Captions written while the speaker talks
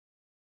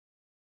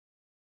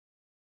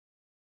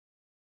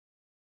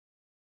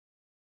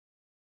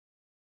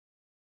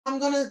I'm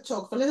going to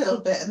talk for a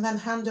little bit and then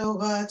hand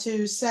over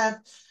to Seb,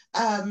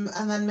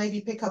 and then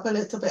maybe pick up a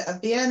little bit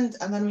at the end,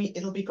 and then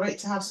it'll be great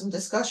to have some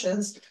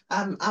discussions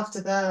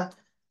after the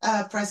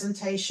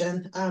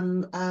presentation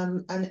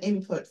and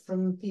input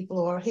from people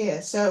who are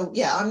here. So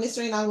yeah, I'm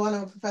Nisreen Alwan.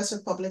 I'm a professor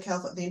of public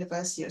health at the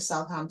University of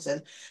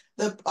Southampton.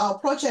 Our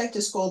project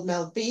is called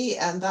MELD-B,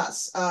 and that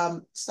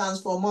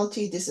stands for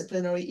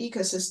Multidisciplinary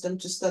Ecosystem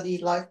to study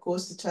life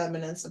course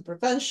determinants and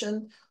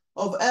prevention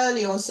of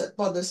early onset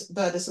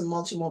burdensome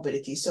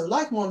multimorbidity. So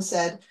like Mon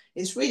said,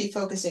 it's really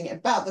focusing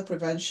about the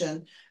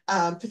prevention,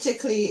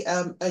 particularly,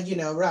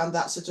 around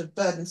that sort of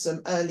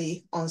burdensome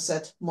early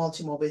onset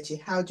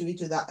multimorbidity. How do we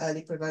do that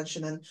early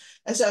prevention?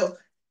 And so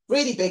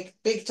really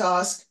big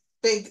task,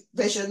 big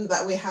vision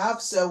that we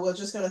have. So we're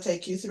just going to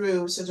take you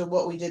through sort of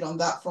what we did on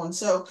that front.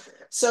 So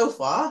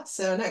far.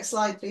 So next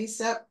slide, please,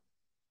 Seb.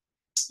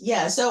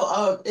 Yeah,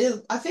 so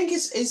I think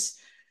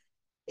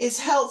it's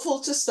helpful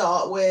to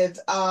start with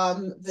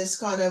this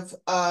kind of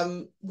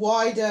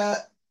wider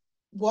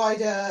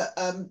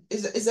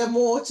is there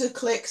more to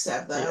click,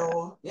 Seb, there? Yeah.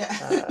 Or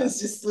yeah, it's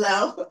just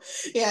slow.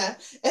 Yeah.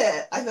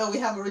 I thought we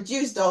have a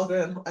reduced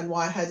Dahlgren and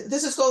Whitehead.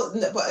 This is called,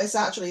 but it's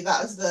actually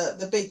that is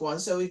the big one.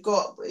 So we've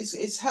got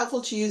it's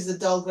helpful to use the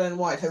Dahlgren and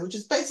Whitehead, which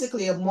is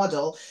basically a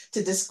model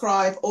to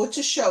describe or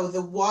to show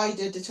the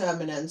wider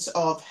determinants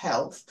of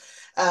health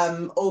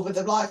over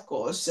the life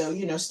course. So,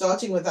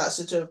 starting with that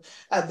sort of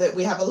that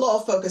we have a lot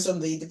of focus on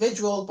the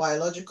individual,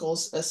 biological,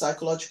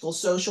 psychological,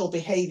 social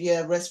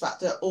behavior, risk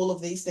factor, all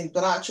of these things.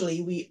 But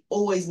actually, we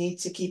always need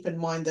to keep in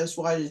mind those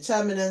wider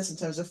determinants in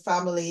terms of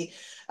family,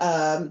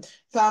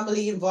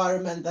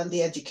 environment, and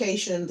the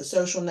education, the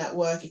social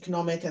network,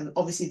 economic, and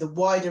obviously the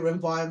wider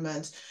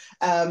environment.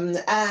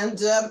 And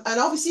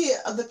obviously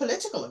the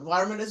political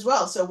environment as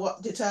well. So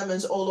what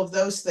determines all of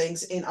those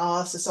things in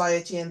our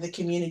society and the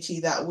community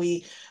that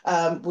we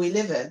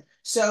live in.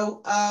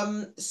 So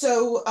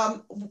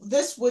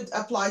this would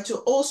apply to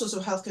all sorts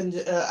of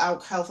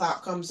health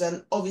outcomes,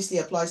 and obviously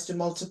applies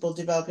to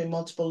developing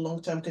multiple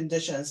long-term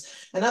conditions.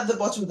 And at the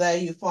bottom there,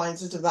 you find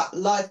sort of that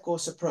life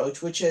course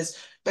approach, which is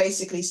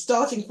basically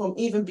starting from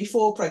even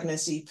before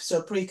pregnancy,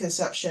 so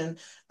preconception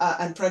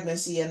and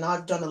pregnancy. And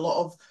I've done a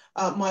lot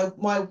of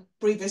my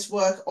previous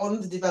work on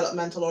the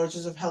developmental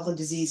origins of health and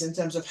disease in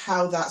terms of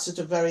how that sort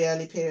of very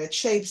early period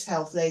shapes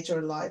health later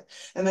in life,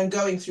 and then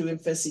going through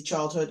infancy,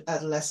 childhood,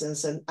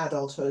 adolescence, and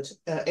adulthood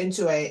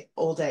into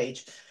old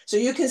age. So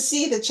you can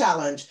see the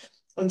challenge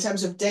in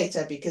terms of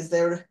data, because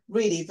they're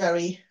really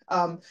very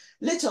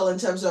little in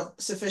terms of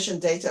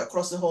sufficient data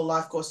across the whole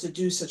life course to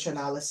do such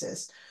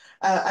analysis.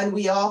 And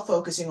we are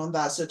focusing on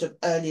that sort of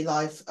early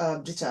life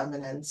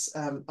determinants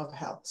of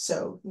health.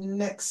 So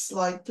next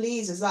slide,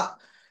 please.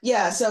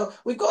 Yeah, so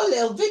we've got a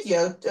little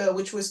video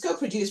which was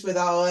co-produced with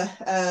our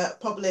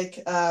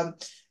public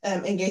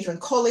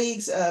engagement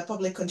colleagues,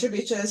 public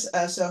contributors.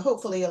 So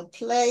hopefully it'll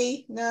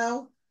play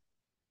now.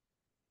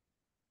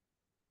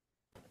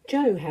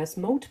 Joe has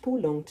multiple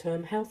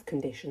long-term health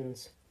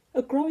conditions.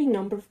 A growing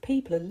number of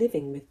people are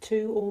living with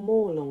 2 or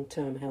more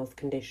long-term health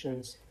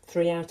conditions.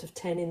 3 out of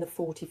 10 in the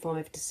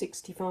 45 to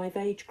 65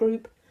 age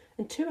group,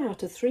 and 2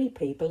 out of 3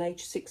 people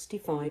aged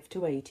 65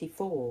 to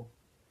 84.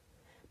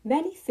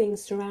 Many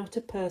things throughout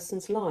a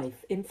person's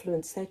life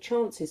influence their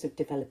chances of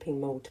developing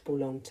multiple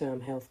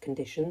long-term health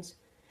conditions,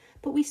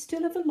 but we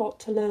still have a lot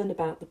to learn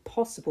about the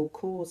possible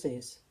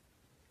causes.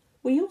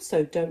 We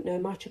also don't know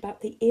much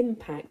about the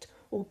impact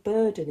or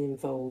burden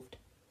involved.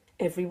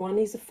 Everyone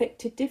is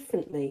affected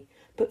differently,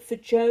 but for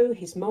Joe,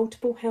 his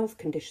multiple health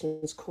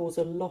conditions cause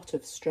a lot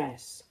of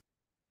stress.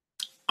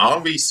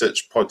 Our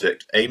research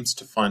project aims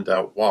to find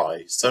out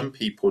why some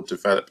people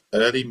develop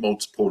early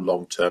multiple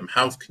long-term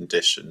health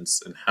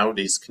conditions and how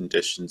these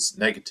conditions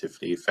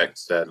negatively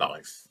affect their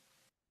life.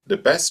 The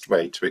best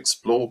way to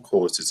explore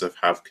causes of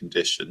health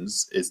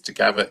conditions is to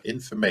gather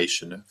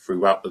information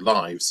throughout the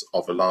lives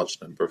of a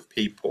large number of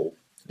people.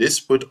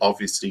 This would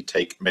obviously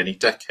take many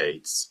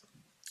decades.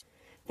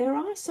 There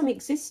are some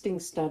existing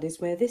studies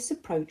where this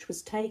approach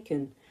was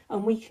taken,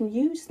 and we can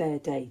use their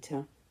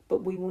data,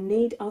 but we will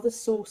need other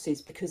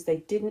sources because they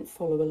didn't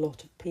follow a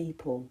lot of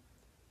people.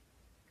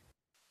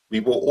 We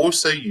will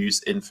also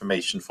use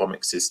information from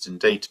existing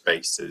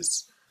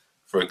databases,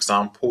 for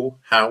example,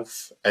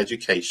 health,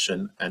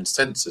 education, and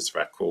census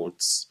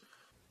records.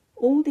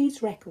 All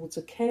these records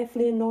are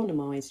carefully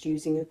anonymised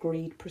using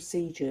agreed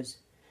procedures.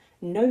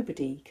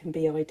 Nobody can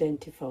be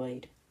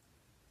identified.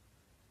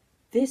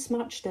 This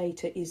much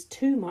data is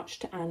too much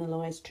to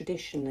analyse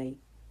traditionally.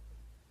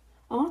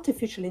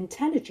 Artificial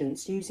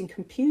intelligence using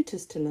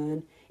computers to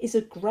learn is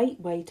a great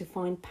way to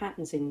find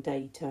patterns in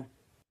data.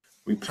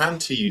 We plan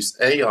to use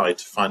AI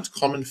to find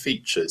common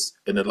features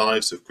in the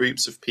lives of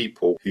groups of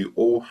people who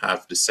all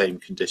have the same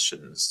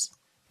conditions.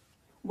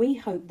 We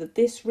hope that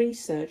this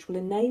research will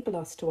enable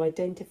us to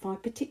identify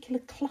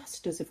particular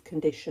clusters of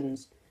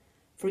conditions,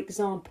 for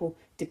example,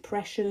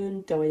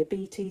 depression,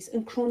 diabetes,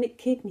 and chronic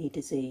kidney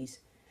disease,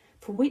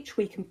 for which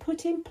we can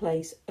put in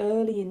place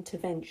early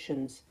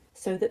interventions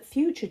so that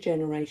future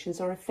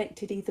generations are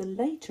affected either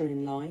later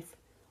in life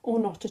or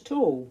not at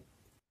all.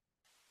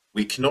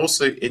 We can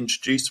also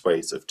introduce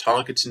ways of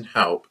targeting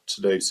help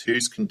to those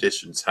whose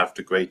conditions have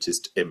the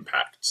greatest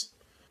impact.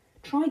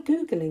 Try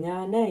Googling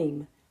our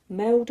name,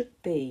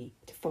 MELD-B,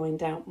 to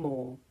find out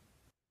more.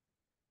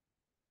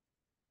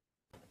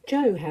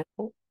 Joe has...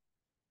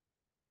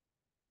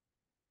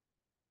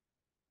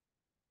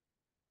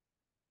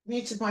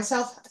 Muted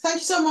myself. Thank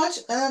you so much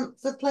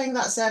for playing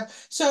that, Seb.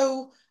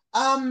 So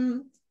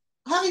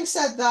having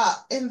said that,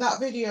 in that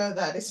video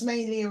that it's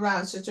mainly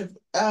around sort of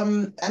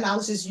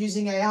analysis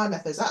using AI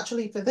methods,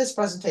 actually for this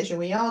presentation,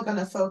 we are going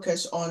to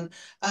focus on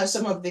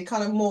some of the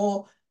kind of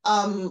more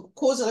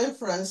causal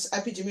inference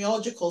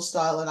epidemiological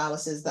style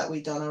analysis that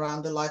we've done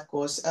around the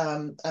Lifecourse,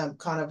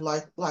 kind of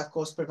like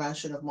Lifecourse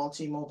prevention of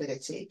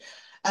multimorbidity.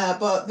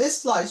 But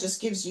this slide just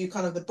gives you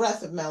kind of the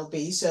breadth of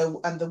MELD-B,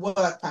 and the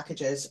work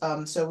packages.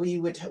 So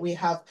we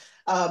have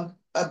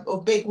a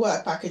big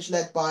work package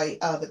led by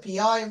the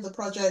PI of the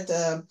project,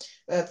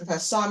 Professor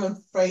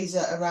Simon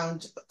Fraser,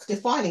 around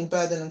defining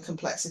burden and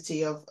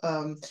complexity of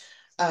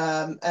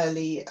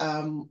early,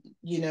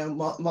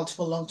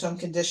 multiple long-term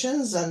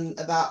conditions, and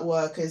that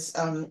work has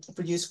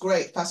produced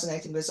great,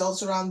 fascinating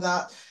results around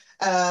that.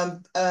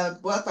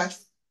 Work package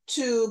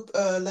 2,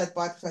 led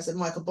by Professor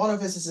Michael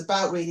Bonovis, is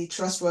about really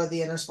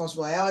trustworthy and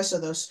responsible AI. So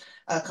those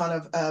kind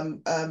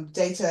of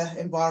data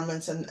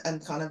environments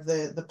and kind of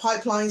the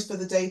pipelines for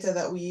the data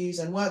that we use,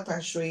 and work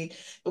package 3,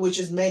 which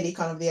is mainly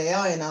kind of the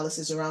AI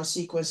analysis around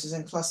sequences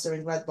and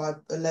clustering, led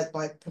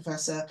by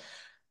Professor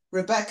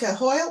Rebecca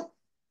Hoyle.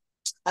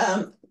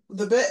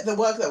 The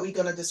work that we're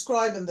going to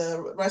describe in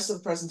the rest of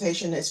the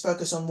presentation is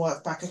focused on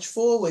work package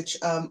 4, which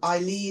I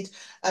lead,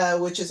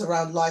 which is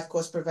around life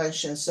course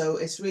prevention. So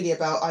it's really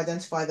about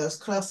identify those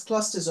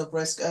clusters of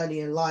risk early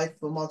in life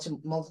for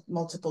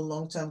multiple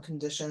long-term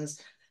conditions,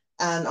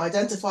 and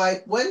identify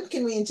when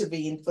can we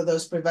intervene for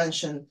those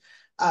prevention,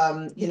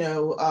 and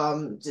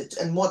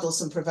model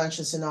some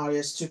prevention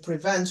scenarios to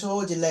prevent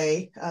or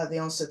delay the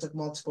onset of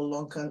multiple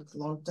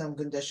long-term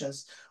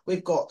conditions.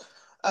 We've got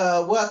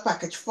work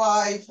package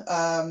 5,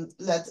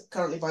 led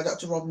currently by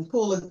Dr. Robin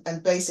Poole,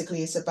 and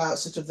basically it's about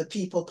sort of the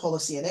people,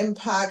 policy, and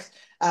impact,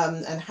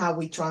 and how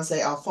we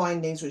translate our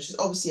findings, which is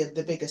obviously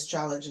the biggest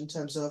challenge in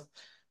terms of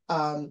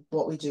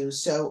what we do.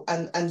 So,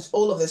 and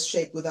all of this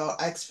shaped with our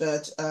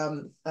expert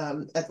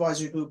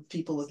advisory group,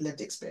 people with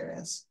lived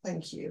experience.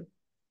 Thank you.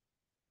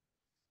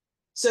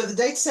 So the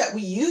data set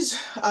we use,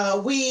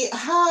 we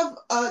have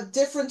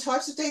different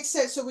types of data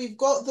sets. So we've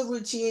got the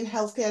routine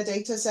healthcare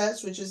data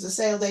sets, which is the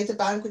SAIL data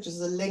bank, which is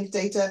the linked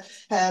data,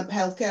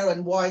 healthcare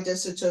and wider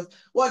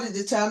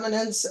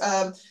determinants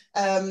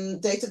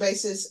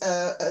databases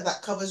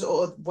that covers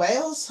all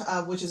Wales,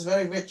 which is a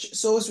very rich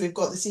source. We've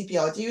got the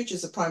CPRD, which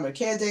is the primary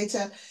care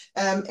data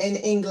in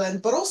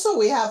England, but also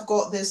we have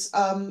got this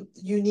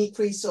unique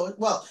resource.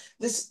 Well,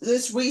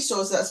 this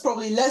resource that's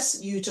probably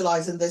less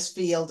utilized in this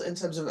field in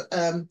terms of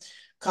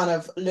kind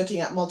of looking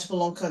at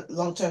multiple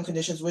long-term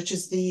conditions, which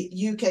is the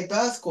UK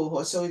birth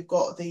cohort. So we've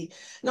got the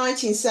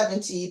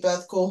 1970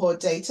 birth cohort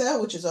data,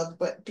 which is of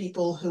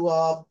people who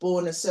are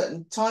born a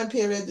certain time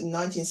period in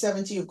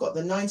 1970. You've got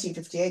the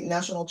 1958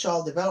 National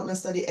Child Development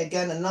Study,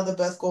 again, another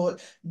birth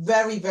cohort,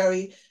 very,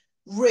 very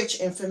rich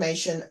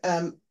information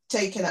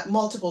taken at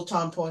multiple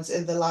time points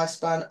in the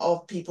lifespan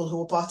of people who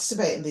will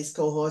participate in these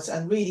cohorts,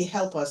 and really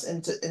help us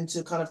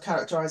into kind of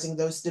characterizing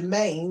those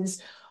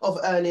domains of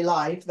early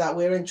life that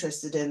we're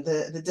interested in,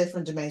 the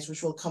different domains,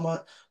 which we'll come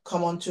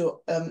on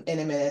to in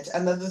a minute.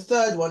 And then the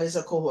third one is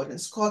a cohort in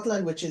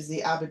Scotland, which is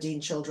the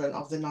Aberdeen children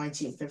of the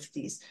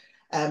 1950s,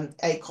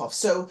 ACOF.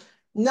 So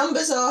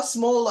numbers are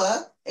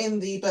smaller in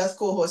the birth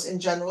cohorts in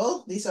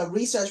general. These are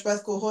research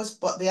birth cohorts,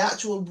 but the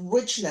actual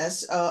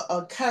richness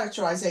or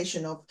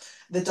characterization of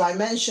the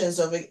dimensions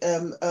of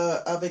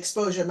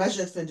exposure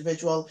measured for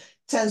individual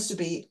tends to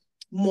be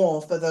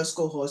more for those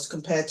cohorts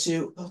compared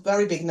to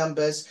very big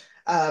numbers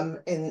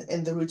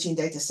in the routine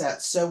data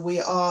set. So we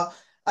are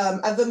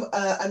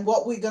and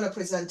what we're going to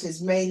present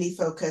is mainly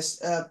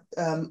focused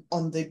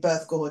on the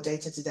birth cohort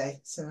data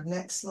today. So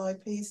next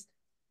slide, please.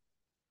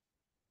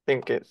 I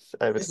think it's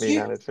over to me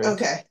now, Nisreen.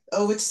 Okay,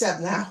 over to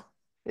Seb now.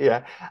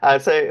 Yeah,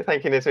 so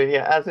thank you, Nisreen.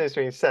 Yeah, as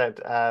Nisreen said,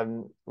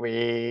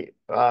 we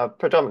are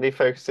predominantly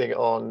focusing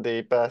on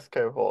the birth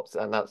cohorts,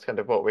 and that's kind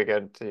of what we're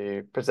going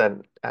to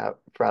present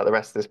throughout the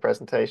rest of this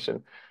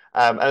presentation.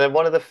 And then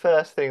one of the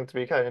first things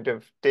we kind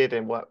of did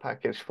in Work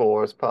Package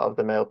 4 as part of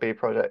the MELD-B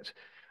project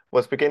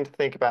was begin to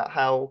think about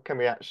how can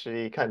we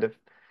actually kind of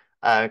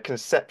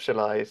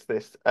conceptualize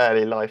this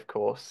early life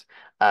course.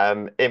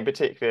 In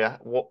particular,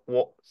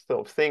 what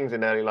sort of things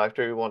in early life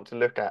do we want to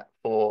look at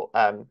for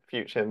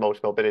future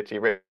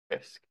multimorbidity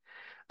risk?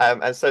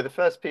 And so the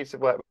first piece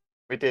of work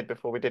we did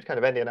before we did kind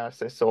of any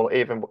analysis or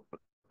even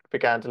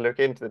began to look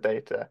into the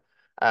data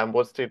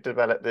was to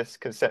develop this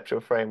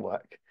conceptual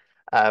framework.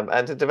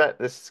 And to develop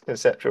this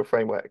conceptual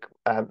framework,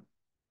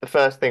 the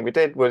first thing we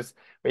did was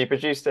we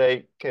produced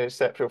a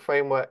conceptual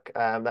framework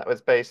that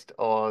was based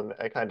on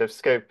a kind of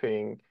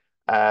scoping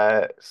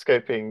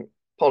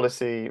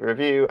policy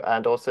review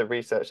and also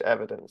research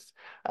evidence.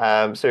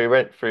 So we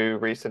went through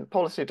recent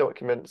policy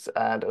documents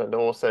and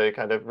also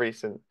kind of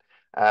recent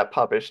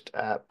published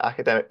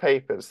academic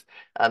papers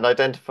and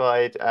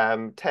identified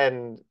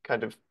 10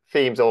 kind of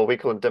themes, or we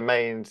call them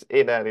domains,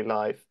 in early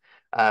life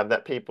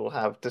that people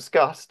have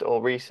discussed or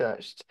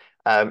researched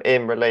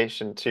in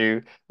relation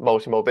to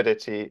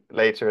multimorbidity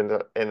later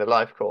in the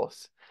life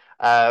course.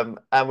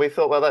 And we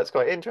thought, well, that's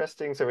quite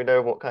interesting. So we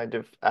know what kind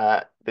of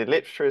the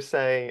literature is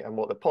saying and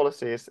what the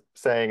policy is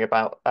saying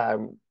about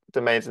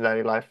domains in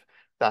early life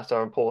that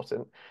are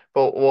important.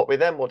 But what we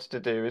then wanted to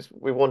do is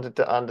we wanted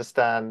to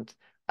understand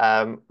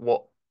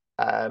what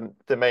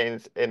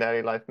domains in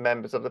early life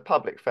members of the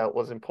public felt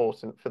was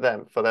important for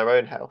them, for their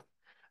own health.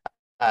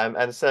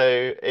 And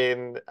so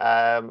in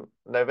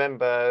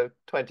November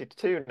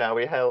 22 now,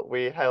 we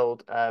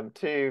held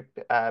two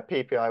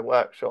PPI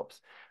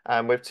workshops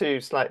with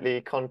two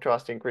slightly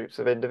contrasting groups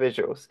of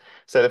individuals.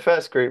 So the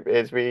first group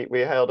is we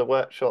held a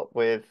workshop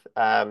with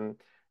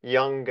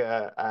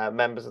younger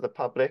members of the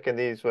public, and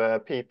these were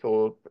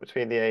people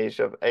between the age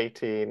of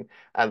 18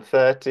 and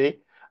 30,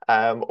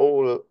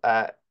 all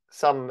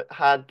some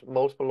had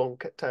multiple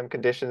long-term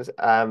conditions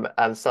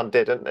and some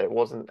didn't. It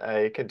wasn't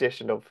a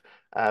condition of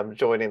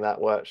joining that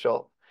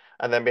workshop.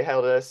 And then we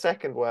held a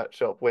second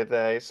workshop with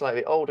a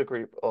slightly older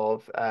group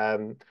of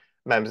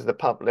members of the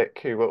public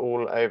who were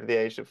all over the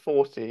age of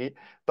 40.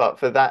 But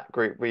for that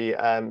group,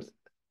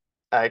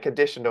 a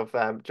condition of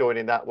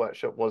joining that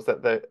workshop was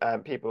that the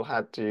people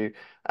had to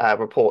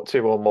report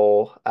 2 or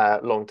more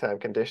long-term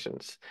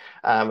conditions.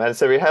 And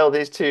so we held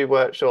these 2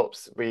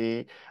 workshops.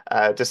 We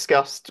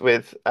discussed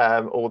with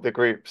all the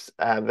groups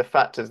the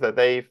factors that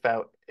they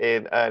felt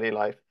in early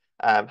life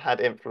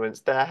had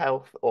influenced their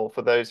health, or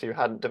for those who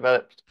hadn't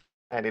developed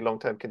any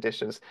long-term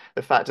conditions,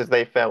 the factors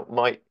they felt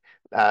might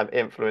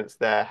influence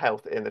their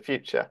health in the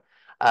future.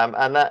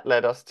 And that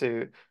led us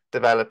to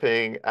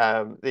developing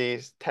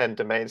these 10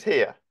 domains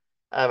here.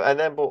 And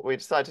then what we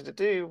decided to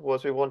do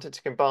was we wanted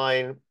to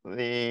combine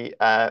the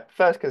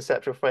first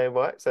conceptual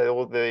framework, so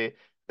all the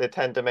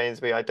 10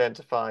 domains we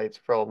identified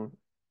from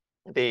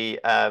the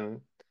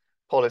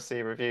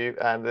policy review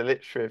and the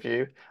literature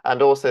review,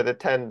 and also the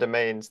 10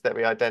 domains that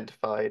we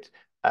identified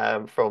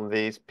from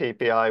these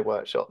PPI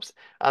workshops.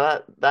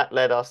 And that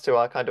led us to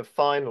our kind of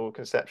final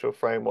conceptual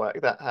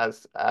framework that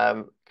has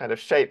kind of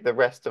shaped the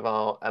rest of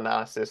our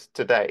analysis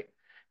today.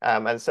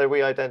 And so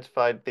we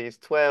identified these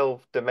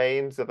 12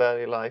 domains of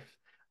early life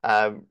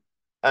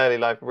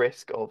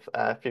risk of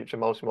future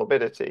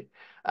multimorbidity.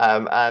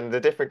 And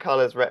the different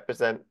colors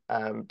represent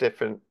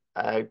different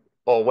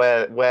or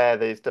where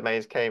these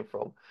domains came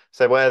from.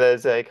 So where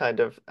there's a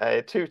kind of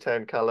a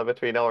two-tone color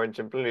between orange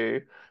and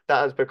blue,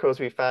 that is because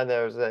we found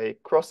there was a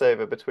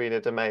crossover between a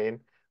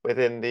domain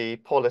within the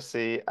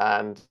policy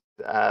and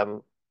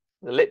the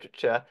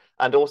literature,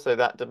 and also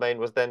that domain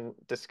was then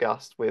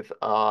discussed with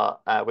our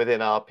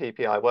within our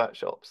PPI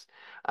workshops.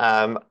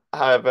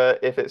 However,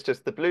 if it's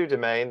just the blue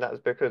domain, that's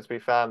because we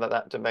found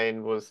that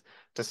domain was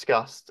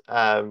discussed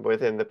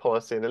within the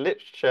policy and the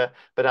literature,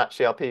 but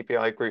actually our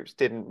PPI groups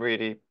didn't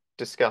really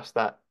discuss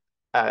that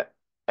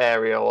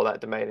area or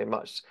that domain in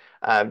much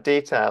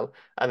detail.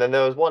 And then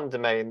there was one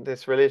domain,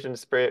 this religion,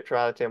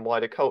 spirituality, and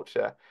wider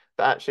culture,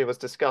 that actually was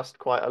discussed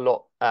quite a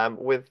lot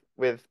with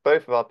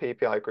both of our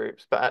PPI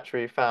groups, but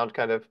actually found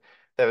kind of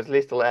there was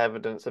little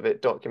evidence of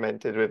it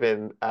documented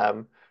within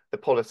the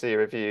policy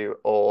review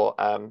or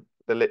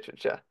the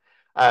literature.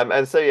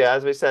 And so, yeah,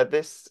 as we said,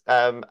 this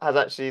has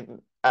actually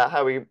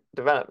how we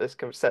developed this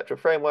conceptual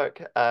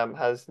framework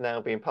has now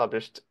been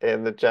published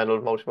in the Journal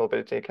of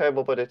Multimorbidity and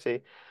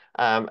Comorbidity.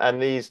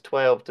 And these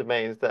 12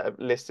 domains that are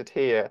listed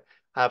here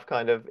have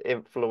kind of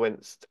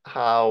influenced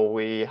how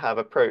we have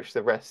approached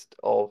the rest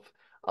of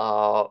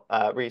our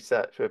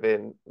research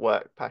within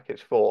work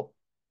package 4.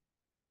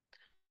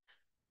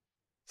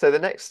 So the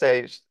next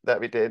stage that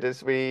we did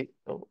is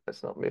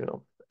let's not move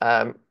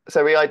on.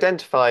 So we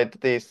identified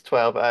these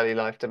 12 early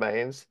life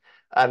domains,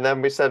 and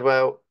then we said,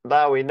 well,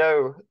 now we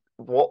know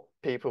what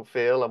people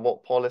feel and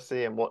what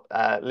policy and what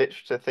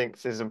literature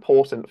thinks is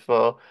important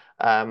for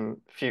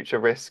future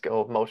risk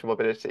of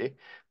multimorbidity,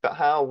 but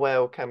how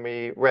well can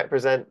we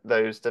represent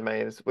those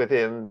domains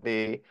within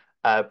the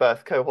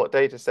birth cohort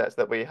datasets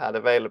that we had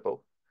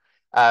available?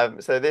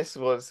 So this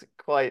was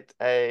quite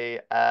a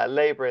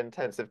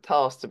labor-intensive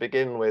task to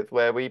begin with,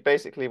 where we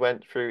basically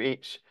went through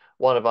each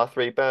one of our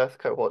 3 birth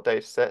cohort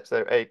datasets,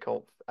 so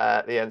ACONF,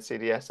 the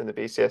NCDS, and the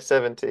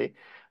BCS70,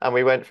 and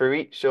we went through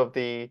each of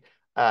the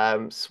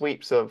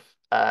sweeps of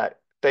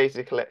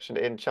data collection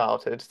in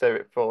childhood. So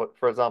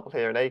for example,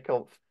 here in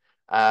ACONF,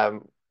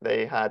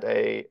 they had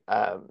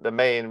the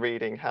main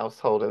reading,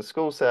 household, and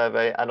school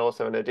survey, and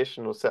also an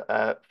additional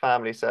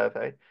family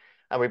survey.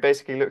 And we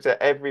basically looked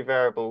at every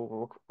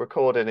variable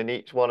recorded in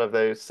each one of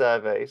those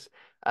surveys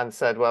and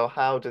said, well,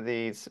 how do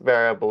these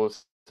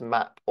variables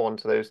map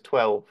onto those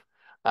 12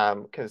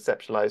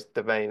 conceptualized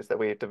domains that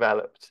we've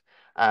developed?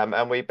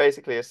 And we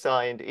basically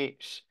assigned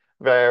each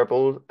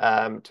variable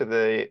to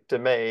the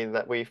domain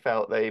that we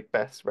felt they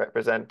best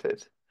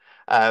represented.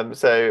 And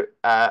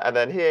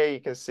then here you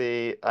can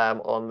see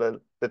on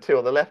the two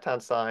on the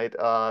left-hand side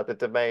are the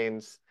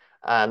domains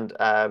and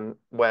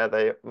where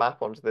they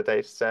map onto the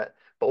data set,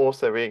 but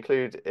also we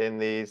include in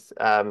these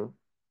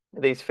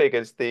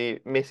figures the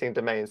missing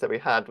domains that we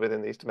had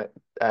within these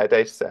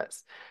data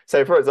sets.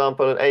 So for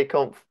example, in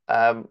ACONF,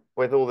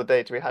 with all the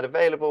data we had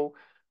available,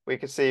 we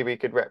could see we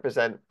could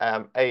represent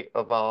 8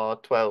 of our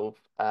 12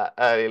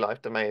 early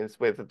life domains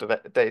with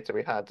the data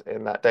we had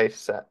in that data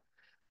set.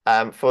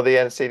 For the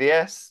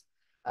NCDS,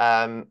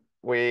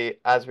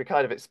 as we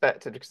kind of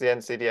expected, because the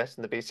NCDS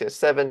and the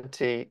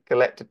BCS70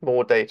 collected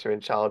more data in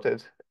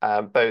childhood,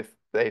 both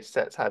data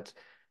sets had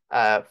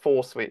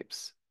 4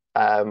 sweeps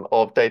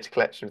of data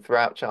collection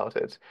throughout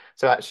childhood.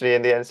 So actually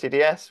in the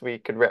NCDS, we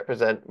could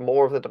represent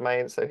more of the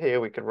domains. So here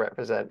we could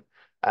represent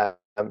 10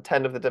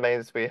 of the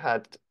domains we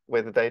had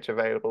with the data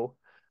available,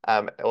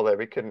 although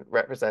we couldn't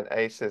represent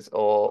ACEs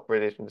or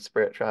religion,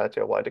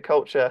 spirituality, or wider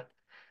culture.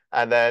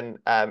 And then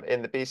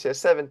in the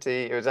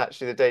BCS70, it was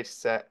actually the data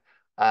set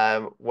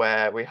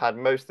where we had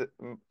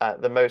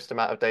the most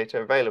amount of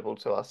data available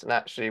to us. And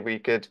actually we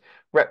could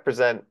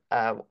represent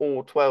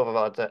all 12 of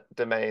our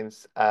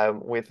domains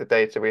with the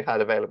data we had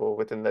available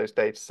within those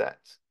data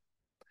sets.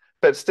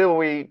 But still,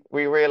 we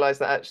realized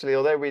that actually,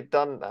 although we'd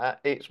done that,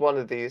 each one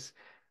of these,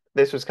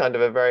 this was kind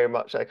of a very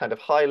much a kind of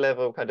high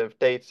level kind of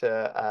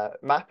data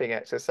mapping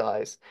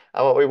exercise.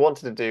 And what we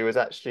wanted to do was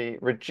actually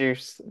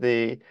reduce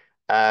the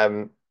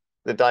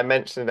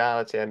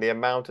dimensionality and the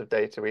amount of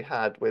data we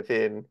had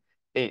within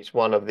each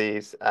one of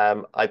these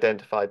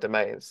identified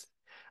domains.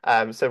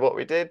 So what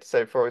we did,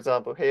 so for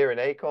example, here in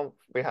ACONF,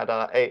 we had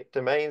our 8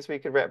 domains we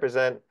could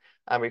represent,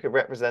 and we could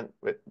represent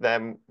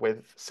them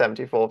with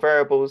 74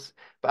 variables.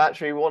 But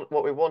actually,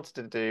 what we wanted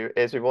to do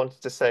is we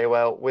wanted to say,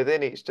 well,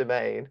 within each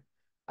domain,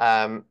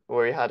 where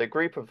we had a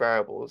group of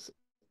variables,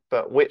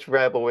 but which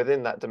variable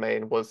within that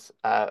domain was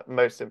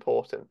most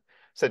important.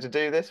 So to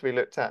do this, we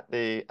looked at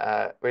gone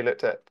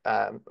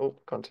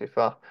too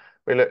far.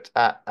 We looked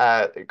at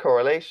the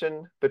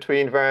correlation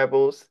between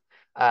variables,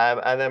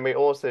 and then we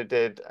also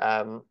did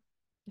some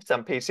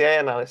PCA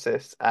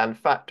analysis and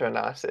factor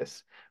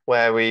analysis,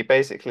 where we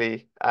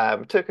basically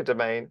took a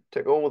domain,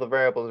 took all the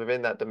variables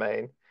within that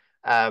domain,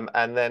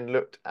 and then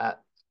looked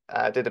at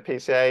did a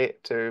PCA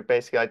to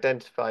basically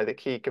identify the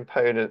key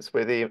components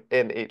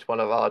in each one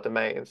of our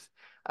domains.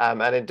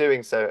 And in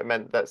doing so, it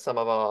meant that some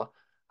of our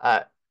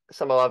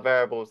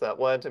variables that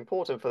weren't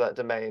important for that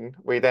domain,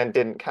 we then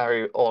didn't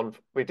carry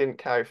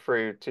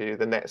through to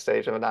the next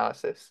stage of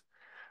analysis.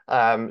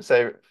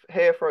 So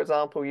here, for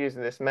example,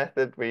 using this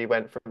method, we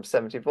went from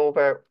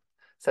 74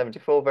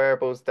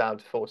 variables down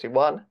to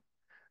 41.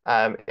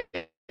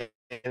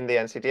 In the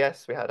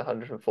NCDS, we had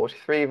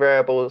 143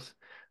 variables,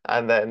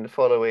 and then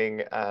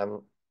following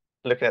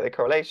looking at the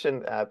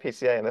correlation,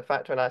 PCA and the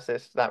factor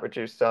analysis, that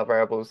reduced our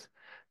variables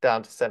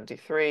down to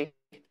 73.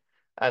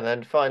 And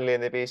then finally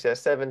in the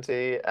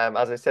BCS70,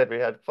 as I said, we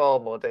had far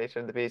more data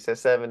in the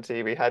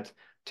BCS70. We had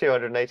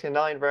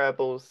 289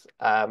 variables,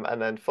 and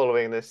then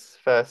following this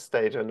first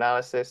stage of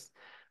analysis,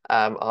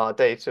 our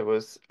data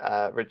was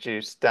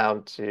reduced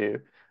down to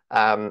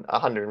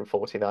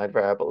 149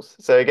 variables.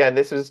 So again,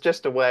 this was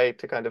just a way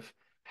to kind of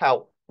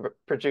help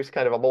produce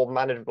kind of a more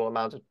manageable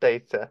amount of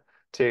data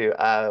to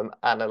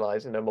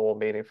analyze in a more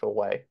meaningful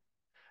way.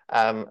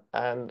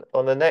 And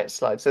on the next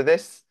slide, so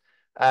this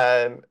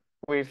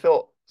we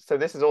thought, so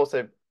this is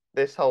also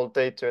this whole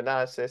data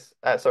analysis,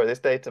 this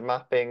data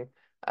mapping,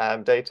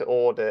 data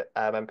audit,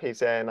 and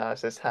PCA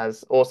analysis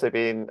has also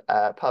been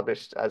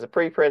published as a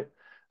preprint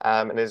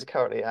and is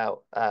currently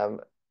out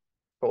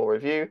for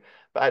review.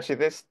 But actually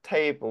this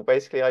table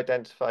basically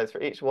identifies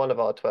for each one of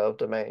our 12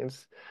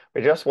 domains.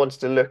 We just wanted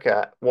to look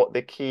at what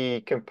the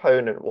key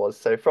component was.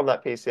 So from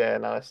that PCA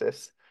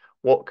analysis,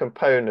 what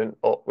component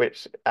or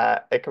which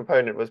a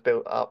component was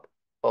built up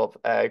of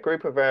a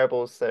group of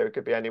variables. So it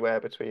could be anywhere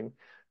between,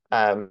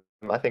 I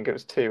think it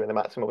was 2 and the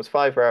maximum was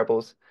 5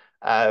 variables.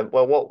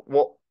 Well,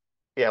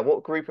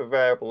 what group of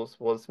variables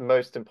was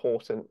most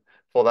important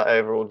for that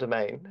overall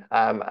domain?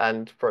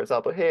 And for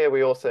example, here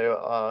we also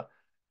are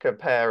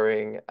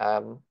comparing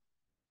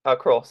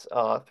across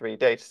our 3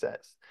 data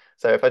sets.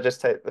 So if I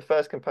just take the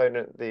first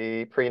component,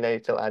 the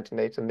prenatal,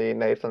 antenatal,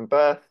 neonatal, and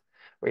birth,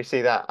 we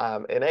see that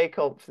in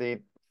ACONF,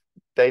 the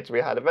data we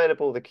had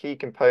available, the key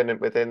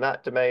component within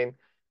that domain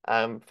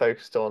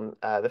focused on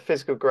the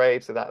physical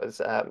grade. So that was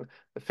the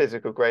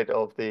physical grade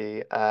of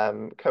the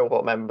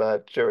cohort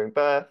member during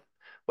birth.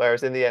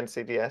 Whereas in the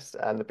NCDS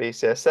and the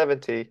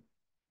BCS70,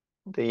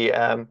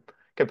 the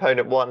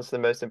component 1, so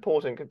the most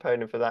important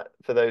component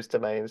for those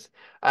domains,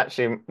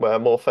 actually were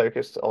more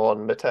focused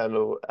on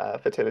maternal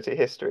fertility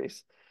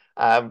histories.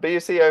 But you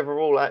see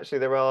overall, actually,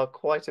 there are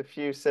quite a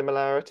few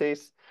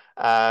similarities.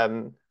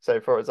 So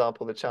for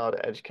example, the child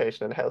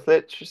education and health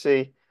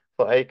literacy,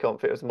 for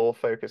ACONF, it was more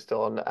focused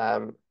on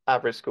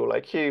average school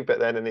IQ, but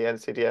then in the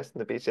NCDS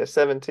and the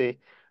BCS70,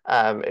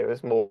 it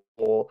was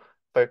more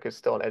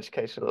focused on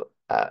educational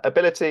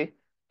ability.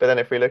 But then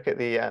if we look at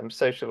the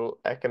social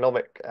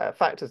economic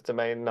factors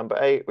domain, number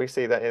 8, we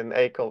see that in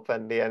ACONF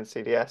and the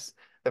NCDS,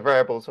 the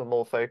variables were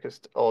more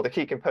focused, or the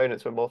key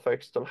components were more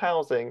focused on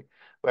housing,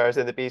 whereas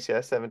in the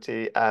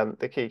BCS-70,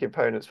 the key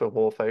components were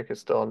more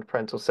focused on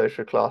parental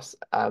social class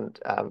and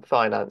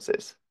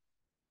finances.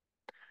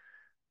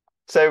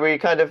 So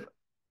we've got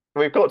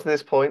to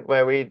this point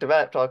where we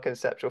developed our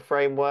conceptual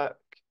framework.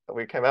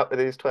 We came up with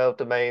these 12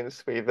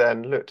 domains. We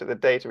then looked at the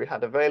data we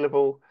had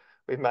available.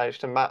 We've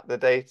managed to map the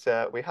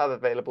data we have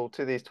available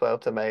to these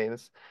 12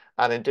 domains.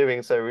 And in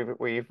doing so,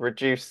 we've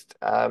reduced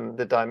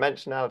the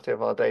dimensionality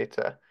of our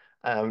data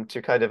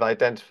to kind of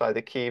identify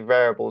the key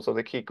variables or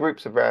the key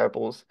groups of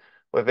variables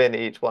within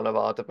each one of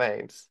our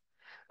domains.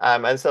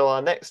 And so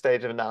our next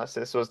stage of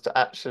analysis was to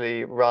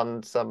actually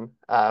run some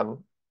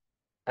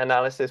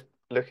analysis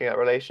looking at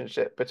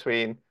relationship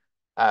between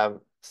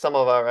some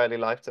of our early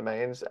life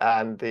domains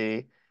and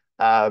the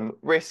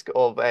risk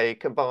of a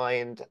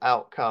combined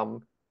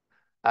outcome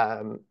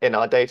in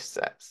our data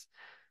sets.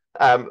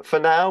 For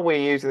now,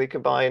 we're using the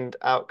combined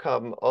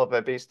outcome of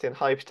obesity and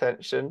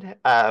hypertension,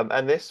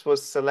 and this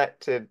was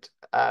selected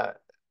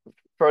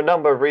for a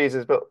number of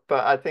reasons, but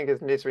I think as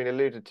Nisreen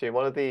alluded to,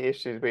 one of the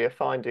issues we are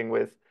finding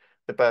with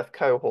the birth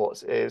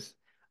cohorts is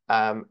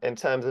in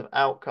terms of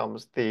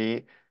outcomes,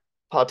 the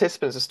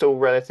participants are still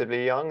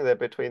relatively young. They're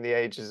between the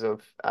ages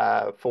of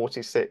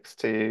 46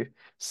 to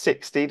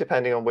 60,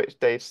 depending on which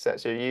data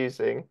sets you're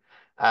using.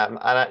 And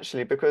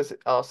actually, because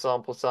our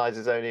sample size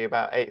is only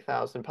about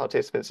 8,000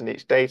 participants in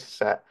each data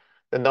set,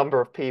 the number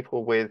of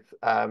people with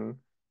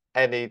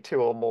any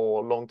 2 or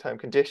more long-term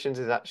conditions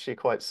is actually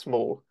quite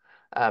small.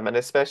 And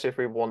especially if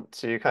we want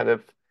to kind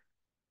of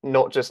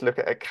not just look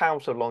at a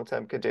count of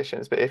long-term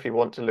conditions, but if you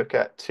want to look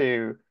at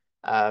 2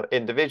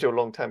 individual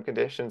long-term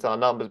conditions, our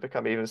numbers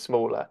become even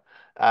smaller.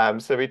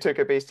 So we took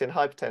obesity and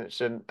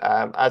hypertension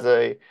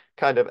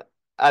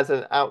as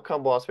an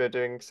outcome whilst we were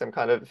doing some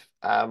kind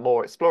of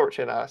more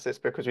exploratory analysis,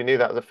 because we knew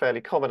that was a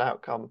fairly common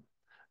outcome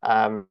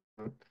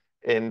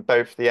in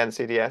both the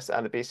NCDS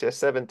and the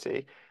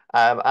BCS-70.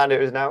 And it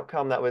was an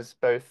outcome that was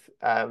both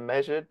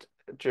measured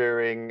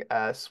during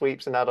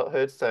sweeps in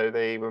adulthood. So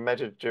they were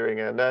measured during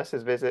a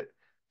nurse's visit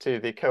to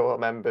the cohort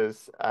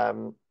members'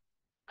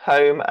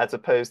 home, as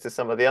opposed to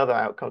some of the other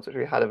outcomes which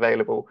we had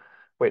available,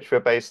 which were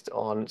based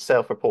on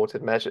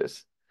self-reported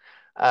measures.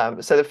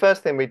 So the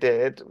first thing we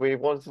did, we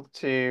wanted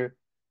to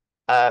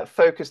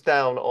focus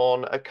down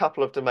on a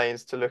couple of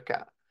domains to look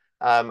at.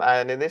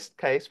 And in this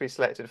case, we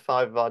selected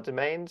 5 of our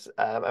domains,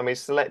 and we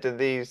selected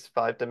these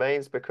 5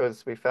 domains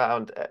because we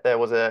found there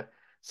was a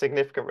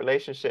significant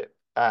relationship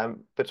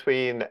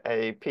between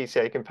a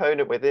PCA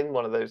component within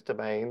one of those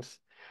domains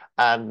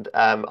and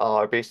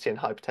our obesity and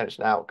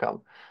hypertension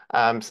outcome.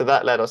 So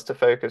that led us to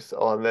focus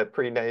on the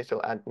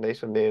prenatal,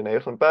 antenatal,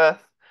 neonatal, and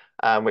birth,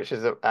 which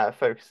is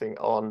focusing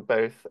on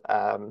both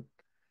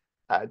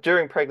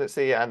during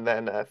pregnancy and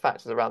then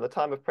factors around the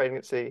time of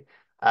pregnancy,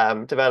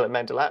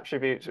 developmental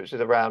attributes, which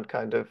is around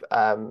kind of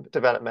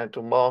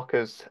developmental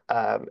markers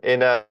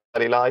in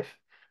early life,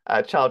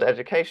 child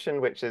education,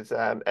 which is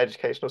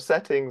educational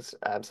settings,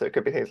 so it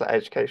could be things like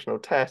educational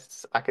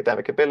tests,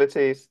 academic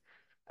abilities,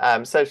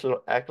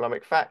 social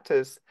economic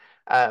factors,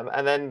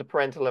 and then the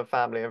parental and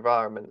family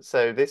environment.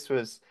 So this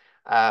was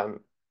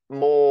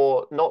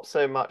more, not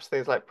so much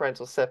things like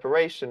parental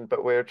separation,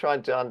 but we were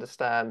trying to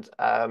understand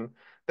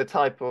the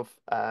type of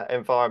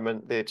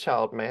environment the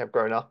child may have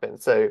grown up in.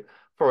 So,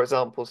 for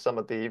example, some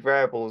of the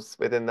variables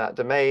within that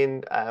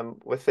domain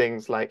were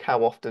things like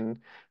how often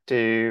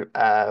do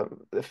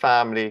the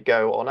family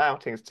go on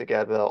outings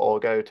together or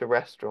go to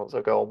restaurants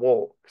or go on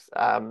walks.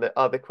 The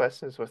other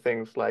questions were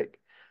things like,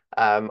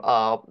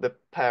 are the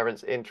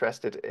parents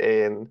interested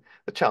in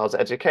the child's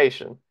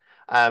education?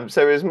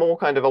 So it was more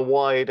kind of a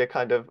wider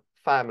kind of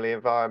family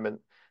environment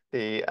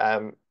the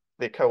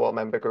cohort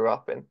member grew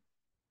up in.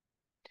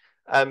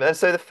 And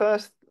so the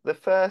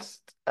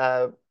first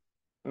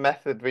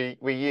method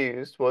we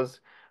used was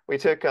we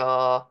took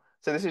our,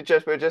 so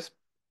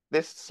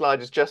this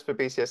slide is just for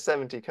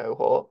BCS-70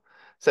 cohort.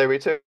 So we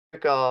took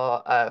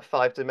our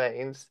 5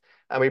 domains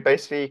and we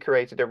basically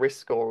created a risk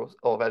score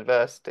of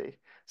adversity.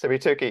 So we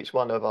took each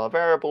one of our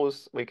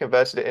variables, we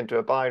converted it into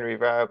a binary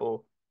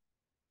variable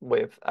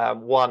with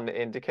 1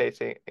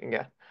 indicating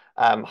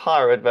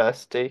higher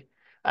adversity,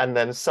 and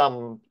then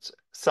summed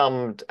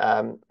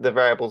the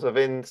variables of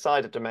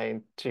inside a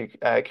domain to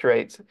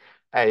create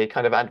a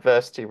kind of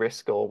adversity risk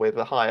score with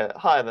the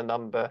higher the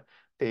number,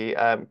 the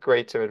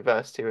greater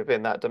adversity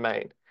within that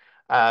domain.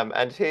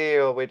 And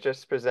here we're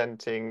just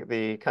presenting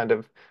the kind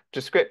of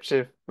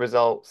descriptive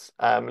results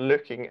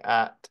looking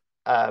at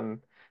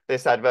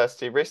this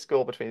adversity risk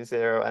score between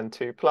 0 and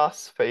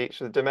 2+ for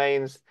each of the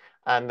domains,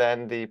 and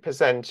then the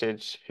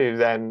percentage who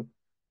then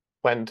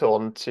went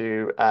on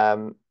to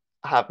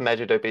have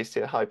measured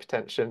obesity and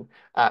hypertension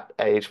at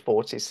age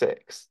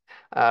 46.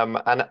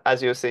 And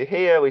as you'll see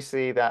here, we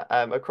see that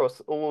across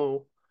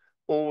all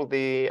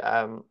the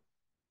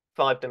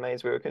 5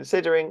 domains we were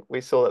considering,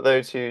 we saw that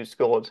those who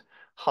scored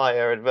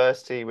higher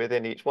adversity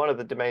within each one of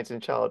the domains in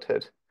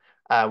childhood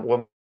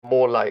were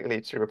more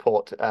likely to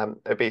report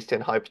obesity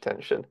and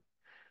hypertension.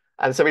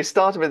 And so we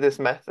started with this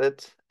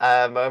method,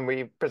 and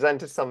we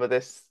presented some of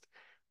this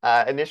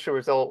initial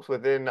results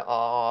within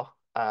our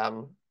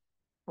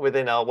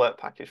work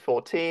package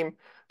for team.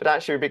 But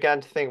actually, we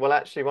began to think, well,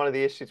 actually, one of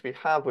the issues we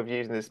have with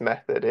using this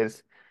method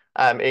is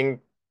in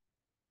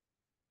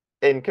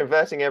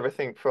converting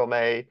everything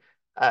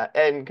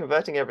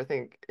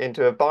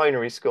into a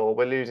binary score,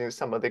 we're losing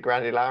some of the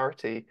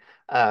granularity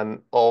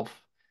of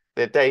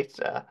the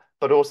data.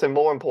 But also,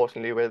 more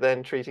importantly, we're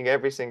then treating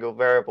every single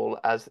variable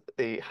as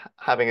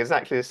having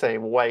exactly the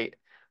same weight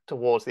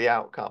towards the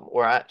outcome,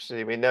 where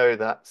actually we know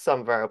that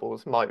some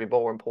variables might be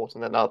more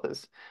important than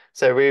others.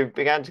 So we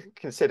began to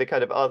consider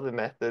kind of other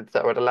methods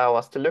that would allow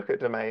us to look at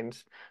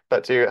domains,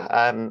 but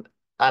to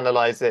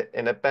analyze it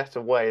in a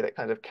better way that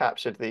kind of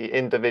captured the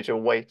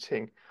individual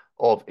weighting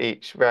of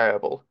each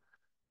variable.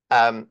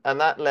 And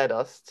that led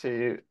us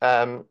to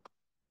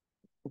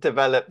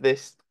develop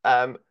this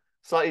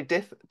slightly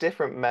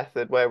different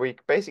method where we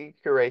basically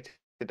created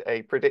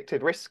a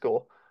predicted risk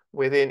score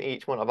within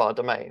each one of our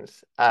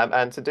domains.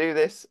 And to do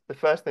this, the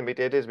first thing we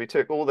did is we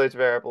took all those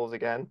variables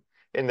again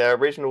in their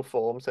original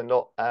forms and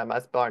not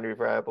as binary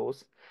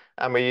variables.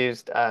 And we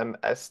used a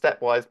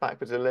stepwise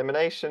backwards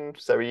elimination.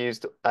 So we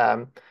used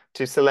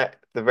to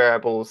select the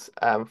variables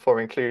for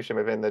inclusion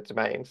within the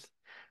domains.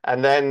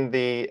 And then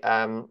the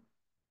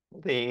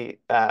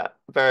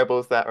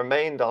variables that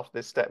remained after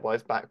this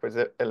stepwise backwards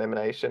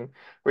elimination,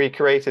 we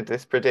created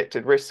this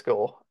predicted risk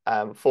score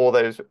for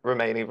those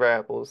remaining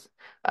variables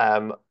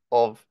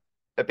of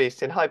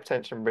obesity and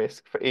hypertension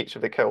risk for each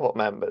of the cohort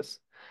members.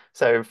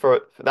 So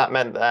that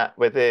meant that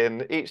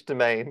within each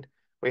domain,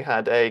 we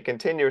had a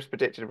continuous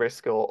predicted risk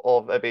score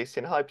of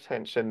obesity and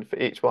hypertension for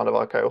each one of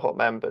our cohort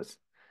members.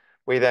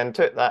 We then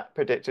took that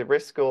predicted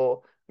risk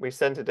score, we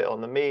centered it on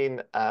the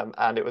mean,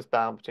 and it was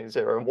bound between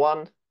 0 and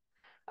 1.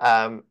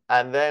 And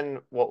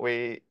then what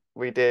we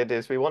did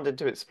is we wanted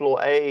to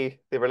explore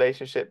the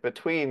relationship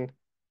between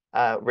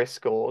risk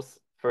scores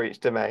for each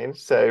domain.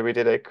 So we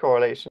did a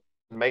correlation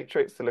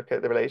matrix to look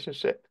at the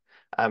relationship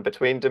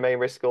between domain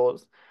risk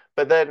scores.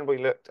 But then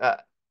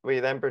we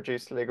then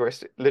produced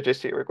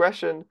logistic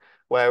regression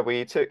where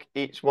we took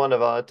each one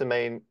of our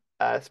domain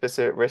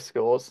specific risk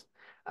scores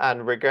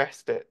and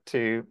regressed it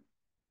to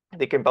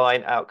the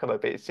combined outcome of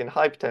obesity and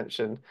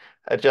hypertension,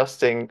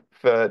 adjusting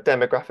for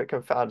demographic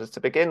confounders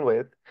to begin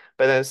with.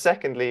 But then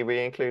secondly,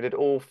 we included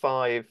all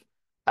 5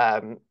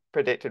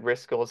 predicted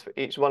risk scores for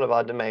each one of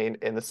our domain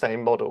in the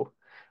same model.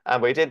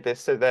 And we did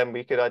this so then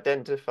we could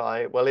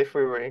identify, well, if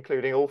we were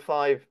including all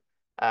 5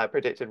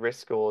 predicted risk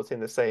scores in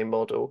the same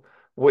model,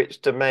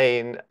 which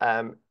domain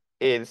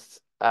is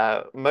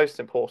most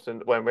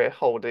important when we're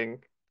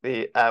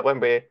when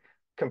we're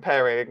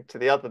comparing to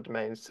the other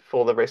domains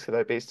for the risk of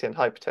obesity and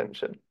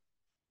hypertension.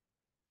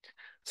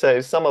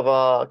 So some of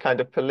our kind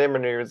of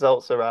preliminary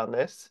results around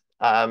this.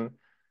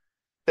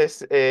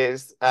 This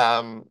is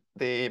the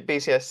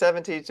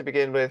BCS70 to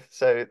begin with.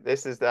 So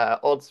this is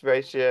the odds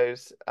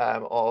ratios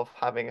of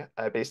having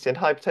obesity and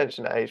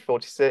hypertension at age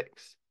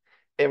 46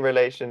 in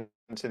relation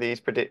to these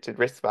predicted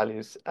risk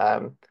values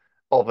of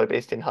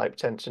obesity and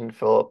hypertension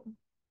for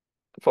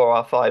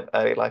our 5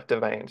 early life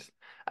domains.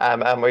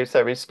 And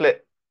we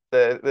split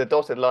the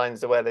dotted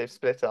lines are where they've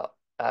split up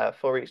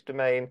for each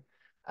domain.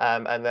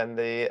 And then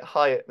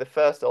the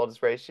first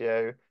odds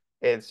ratio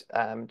is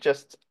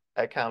just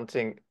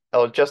accounting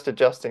or just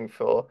adjusting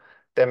for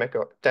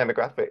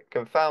demographic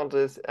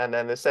confounders. And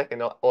then the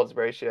second odds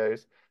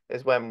ratios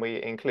is when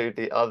we include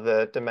the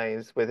other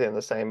domains within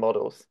the same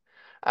models.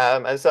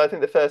 And so I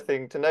think the first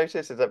thing to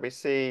notice is that we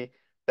see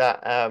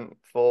that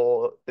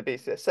for the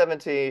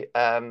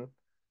BCS70,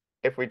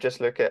 if we just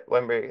look at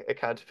when we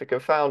accounted for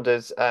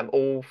confounders,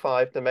 all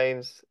 5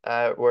 domains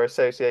were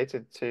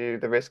associated to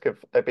the risk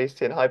of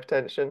obesity and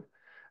hypertension.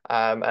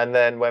 And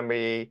then when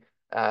we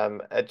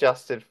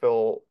adjusted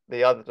for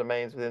the other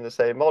domains within the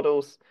same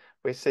models,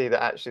 we see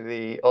that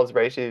actually the odds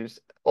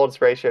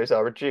ratios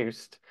are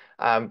reduced,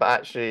 but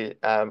actually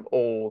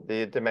all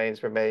the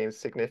domains remain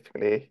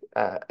significantly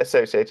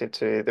associated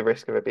to the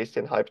risk of obesity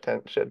and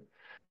hypertension,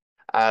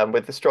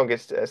 with the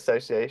strongest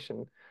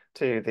association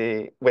with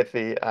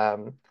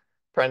the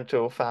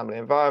parental family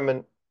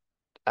environment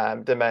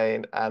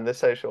domain and the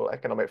social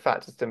economic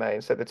factors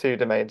domain, so the 2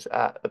 domains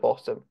at the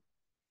bottom.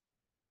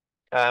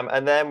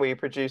 And then we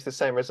produce the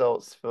same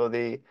results for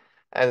the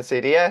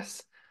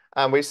NCDS,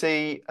 and we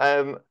see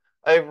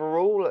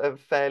overall a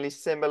fairly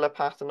similar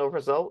pattern of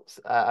results.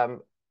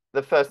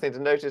 The first thing to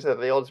notice is that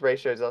the odds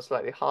ratios are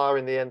slightly higher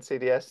in the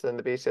NCDS than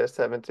the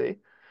BCS70.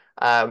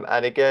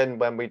 And again,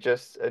 when we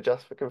just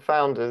adjust for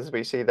confounders,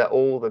 we see that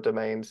all the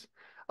domains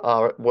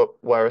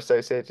were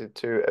associated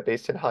to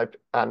obesity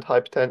and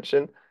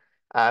hypertension.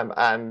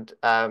 And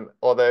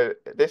although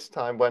this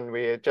time when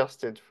we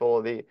adjusted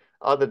for the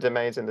other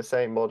domains in the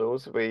same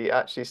models, we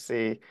actually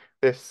see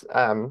this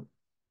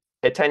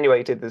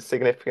attenuated the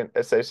significant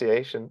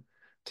association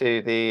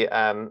to the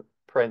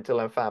parental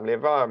and family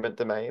environment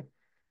domain,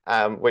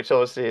 which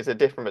obviously is a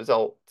different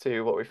result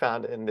to what we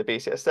found in the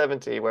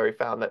BCS70, where we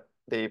found that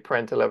the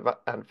parental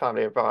and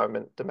family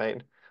environment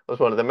domain was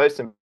one of the most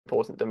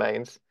important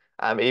domains,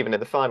 even in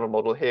the final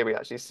model here, we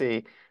actually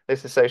see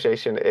this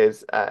association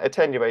is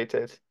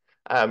attenuated.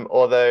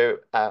 Although,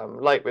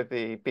 like with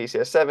the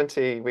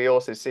BCS70, we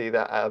also see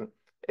that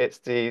it's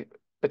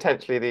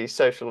potentially the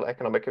social,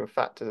 economic, and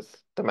factors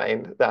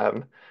domain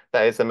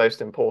that is the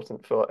most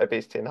important for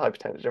obesity and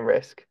hypertension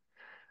risk.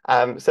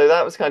 So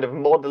that was kind of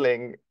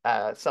modeling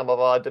some of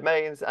our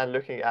domains and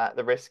looking at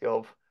the risk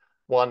of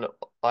one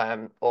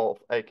of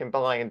a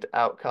combined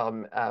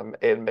outcome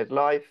in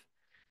midlife.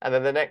 And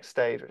then the next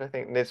stage, which I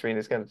think Nisreen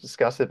is going to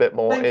discuss a bit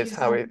more, is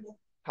how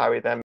we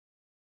then